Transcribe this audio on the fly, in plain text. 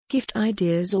Gift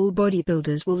ideas. All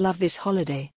bodybuilders will love this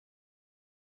holiday.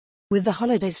 With the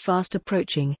holidays fast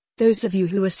approaching, those of you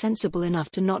who are sensible enough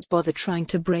to not bother trying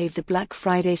to brave the Black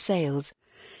Friday sales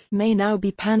may now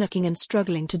be panicking and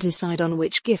struggling to decide on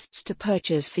which gifts to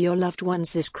purchase for your loved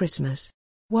ones this Christmas.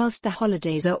 Whilst the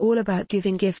holidays are all about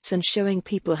giving gifts and showing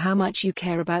people how much you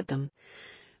care about them,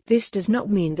 this does not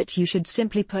mean that you should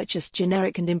simply purchase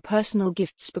generic and impersonal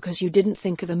gifts because you didn't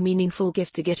think of a meaningful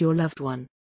gift to get your loved one.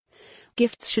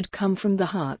 Gifts should come from the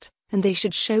heart, and they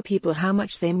should show people how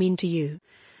much they mean to you.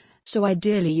 So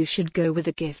ideally you should go with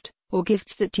a gift, or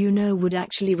gifts that you know would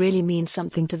actually really mean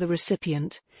something to the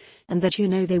recipient, and that you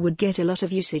know they would get a lot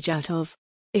of usage out of.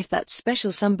 If that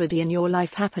special somebody in your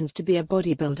life happens to be a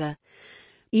bodybuilder,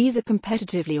 either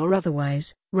competitively or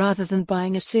otherwise, rather than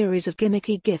buying a series of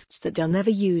gimmicky gifts that they'll never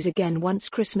use again once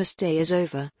Christmas Day is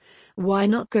over, why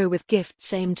not go with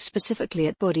gifts aimed specifically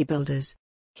at bodybuilders?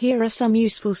 Here are some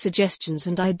useful suggestions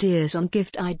and ideas on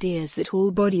gift ideas that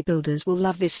all bodybuilders will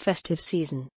love this festive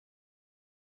season.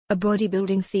 A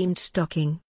bodybuilding-themed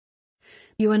stocking.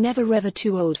 You are never ever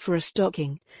too old for a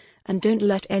stocking, and don't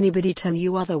let anybody tell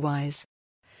you otherwise.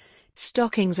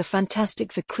 Stockings are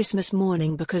fantastic for Christmas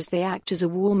morning because they act as a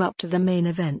warm-up to the main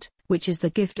event, which is the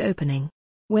gift opening.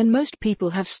 When most people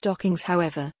have stockings,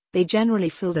 however, they generally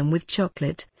fill them with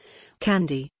chocolate,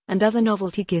 candy, and other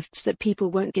novelty gifts that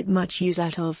people won't get much use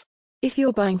out of. If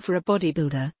you're buying for a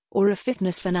bodybuilder, or a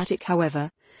fitness fanatic, however,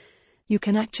 you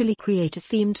can actually create a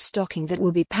themed stocking that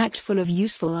will be packed full of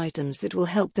useful items that will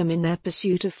help them in their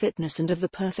pursuit of fitness and of the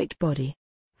perfect body.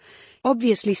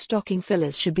 Obviously, stocking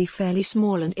fillers should be fairly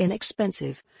small and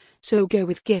inexpensive, so go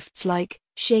with gifts like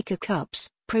shaker cups,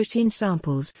 protein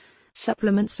samples,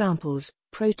 supplement samples,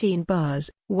 protein bars,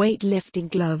 weightlifting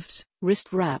gloves,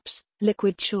 wrist wraps,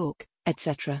 liquid chalk,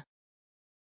 etc.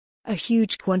 A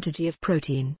huge quantity of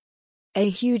protein. A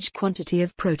huge quantity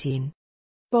of protein.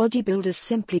 Bodybuilders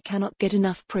simply cannot get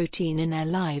enough protein in their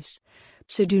lives,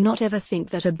 so do not ever think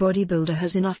that a bodybuilder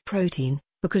has enough protein,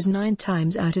 because 9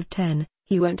 times out of 10,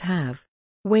 he won't have.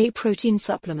 Whey protein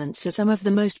supplements are some of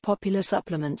the most popular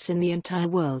supplements in the entire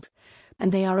world,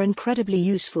 and they are incredibly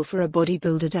useful for a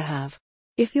bodybuilder to have.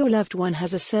 If your loved one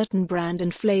has a certain brand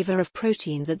and flavor of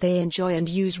protein that they enjoy and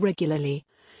use regularly,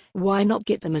 why not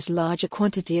get them as large a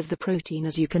quantity of the protein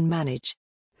as you can manage?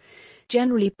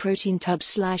 Generally, protein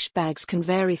tubs/bags can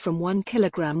vary from 1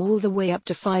 kilogram all the way up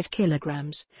to 5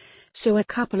 kilograms, so a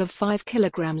couple of 5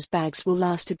 kilograms bags will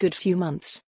last a good few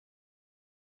months.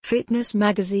 Fitness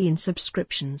magazine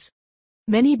subscriptions.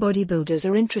 Many bodybuilders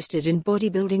are interested in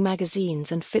bodybuilding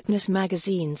magazines and fitness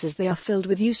magazines as they are filled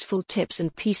with useful tips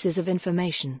and pieces of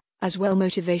information, as well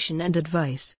motivation and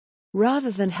advice.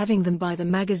 Rather than having them buy the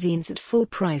magazines at full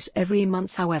price every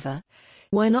month, however,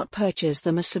 why not purchase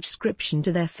them a subscription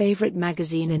to their favorite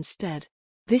magazine instead?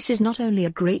 This is not only a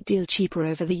great deal cheaper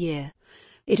over the year,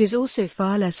 it is also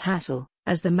far less hassle,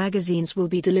 as the magazines will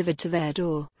be delivered to their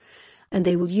door, and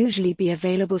they will usually be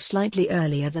available slightly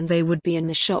earlier than they would be in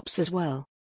the shops as well.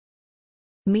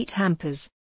 Meat hampers.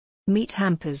 Meat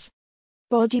hampers.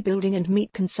 Bodybuilding and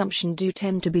meat consumption do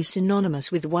tend to be synonymous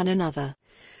with one another,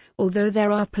 although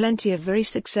there are plenty of very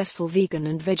successful vegan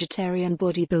and vegetarian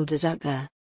bodybuilders out there.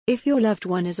 If your loved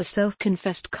one is a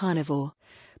self-confessed carnivore,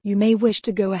 you may wish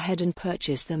to go ahead and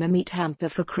purchase them a meat hamper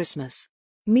for Christmas.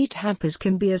 Meat hampers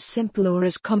can be as simple or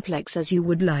as complex as you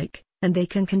would like, and they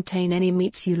can contain any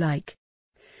meats you like.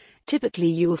 Typically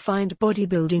you will find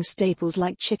bodybuilding staples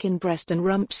like chicken breast and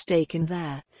rump steak in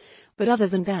there, but other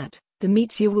than that, the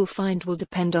meats you will find will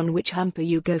depend on which hamper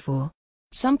you go for.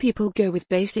 Some people go with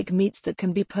basic meats that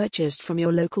can be purchased from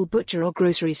your local butcher or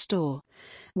grocery store,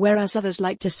 whereas others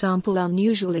like to sample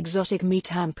unusual exotic meat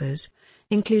hampers,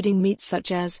 including meats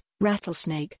such as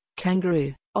rattlesnake,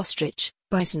 kangaroo, ostrich,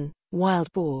 bison,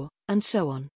 wild boar, and so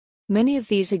on. Many of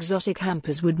these exotic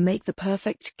hampers would make the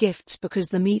perfect gifts because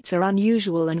the meats are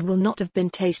unusual and will not have been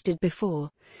tasted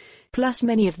before. Plus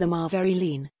many of them are very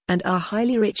lean, and are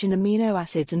highly rich in amino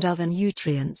acids and other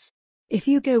nutrients. If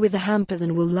you go with a hamper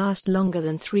that will last longer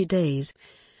than 3 days,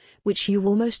 which you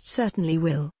almost certainly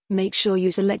will, make sure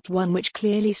you select one which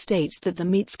clearly states that the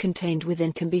meats contained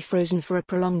within can be frozen for a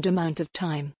prolonged amount of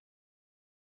time.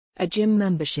 A gym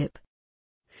membership.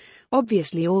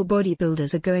 Obviously all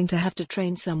bodybuilders are going to have to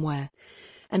train somewhere,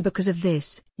 and because of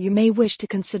this, you may wish to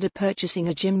consider purchasing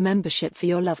a gym membership for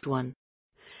your loved one.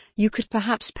 You could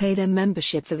perhaps pay their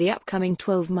membership for the upcoming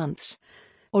 12 months,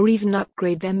 or even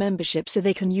upgrade their membership so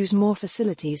they can use more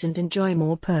facilities and enjoy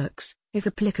more perks, if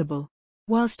applicable.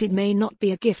 Whilst it may not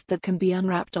be a gift that can be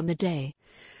unwrapped on the day,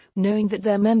 Knowing that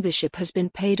their membership has been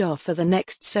paid off for the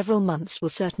next several months will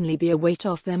certainly be a weight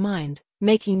off their mind,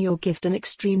 making your gift an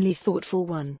extremely thoughtful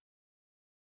one.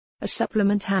 A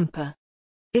supplement hamper.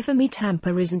 If a meat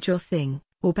hamper isn't your thing,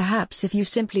 or perhaps if you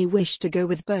simply wish to go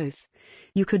with both,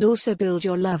 you could also build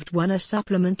your loved one a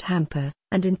supplement hamper,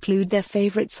 and include their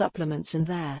favorite supplements in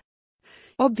there.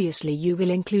 Obviously you will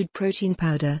include protein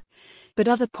powder, but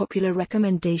other popular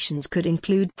recommendations could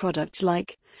include products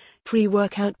like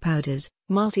pre-workout powders,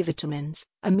 multivitamins,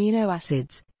 amino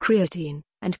acids, creatine,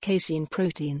 and casein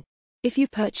protein. If you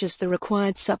purchase the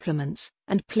required supplements,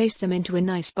 and place them into a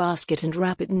nice basket and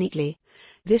wrap it neatly,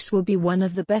 this will be one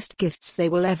of the best gifts they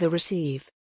will ever receive.